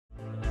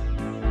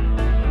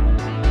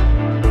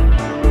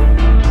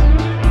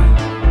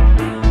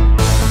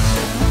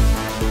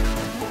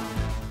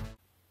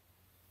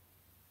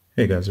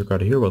Hey guys,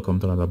 Ricardo here. Welcome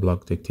to another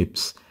Blog Tech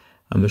Tips.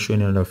 I'm just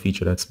showing you another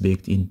feature that's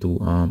baked into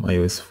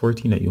iOS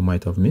 14 that you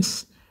might have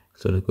missed.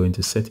 So let's go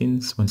into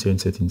settings. Once you're in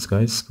settings,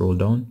 guys, scroll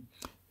down.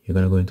 You're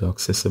going to go into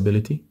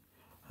accessibility.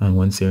 And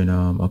once you're in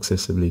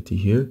accessibility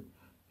here,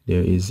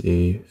 there is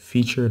a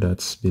feature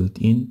that's built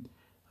in.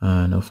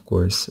 And of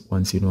course,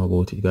 once you know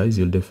about it, guys,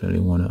 you'll definitely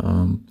want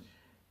to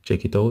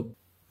check it out.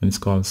 And it's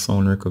called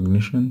sound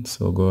recognition.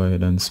 So go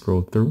ahead and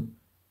scroll through.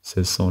 It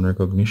says sound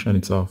recognition.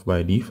 It's off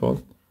by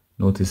default.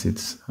 Notice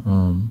it's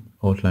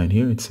outlined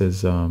here. It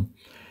says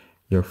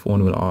your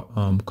phone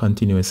will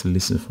continuously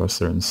listen for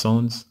certain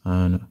sounds,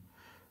 and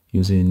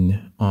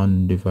using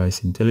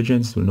on-device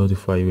intelligence will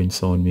notify you when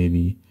sound may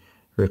be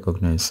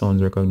recognized. Sound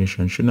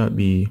recognition should not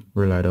be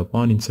relied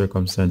upon in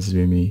circumstances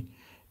where may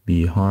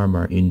be harmed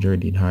or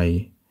injured in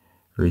high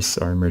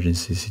risk or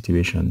emergency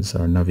situations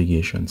or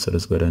navigation. So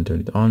let's go ahead and turn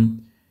it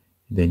on.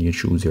 Then you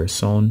choose your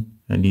sound,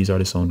 and these are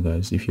the sound,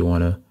 guys. If you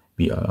want to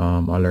be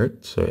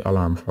alert, so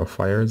alarm for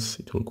fires,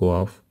 it will go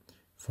off.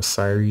 For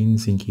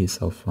sirens, in case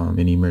of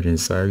any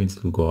emergency sirens,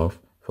 it will go off.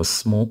 For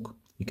smoke,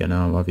 you can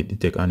have it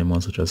detect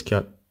animals such as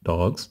cat,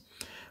 dogs,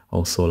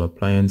 household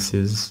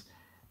appliances,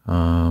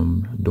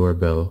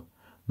 doorbell,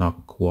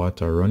 knock,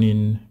 water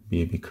running,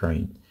 baby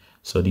crying.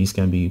 So these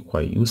can be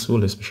quite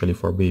useful, especially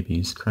for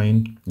babies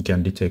crying. You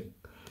can detect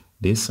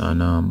this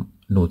and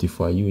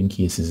notify you in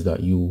cases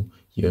that you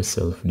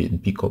yourself didn't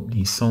pick up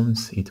these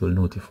sounds. It will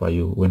notify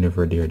you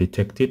whenever they are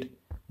detected,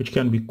 which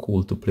can be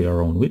cool to play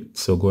around with.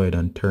 So go ahead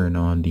and turn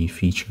on the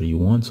feature you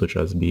want, such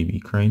as baby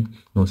crying.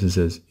 Notice it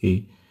says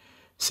a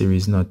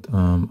series not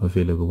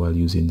available while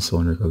using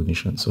sound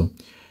recognition. So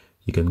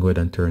you can go ahead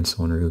and turn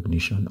sound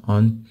recognition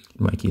on.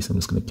 In my case, I'm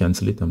just going to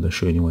cancel it. I'm just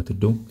showing you what to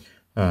do.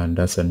 And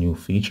that's a new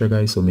feature,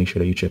 guys. So make sure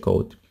that you check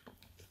out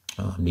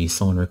the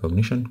sound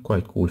recognition.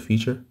 Quite cool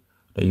feature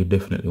that you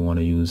definitely want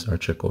to use or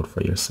check out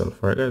for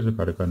yourself. All right, guys,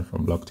 Ricardo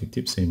from Blog Tech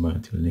Tips. Saying bye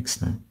until next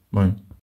time. Bye.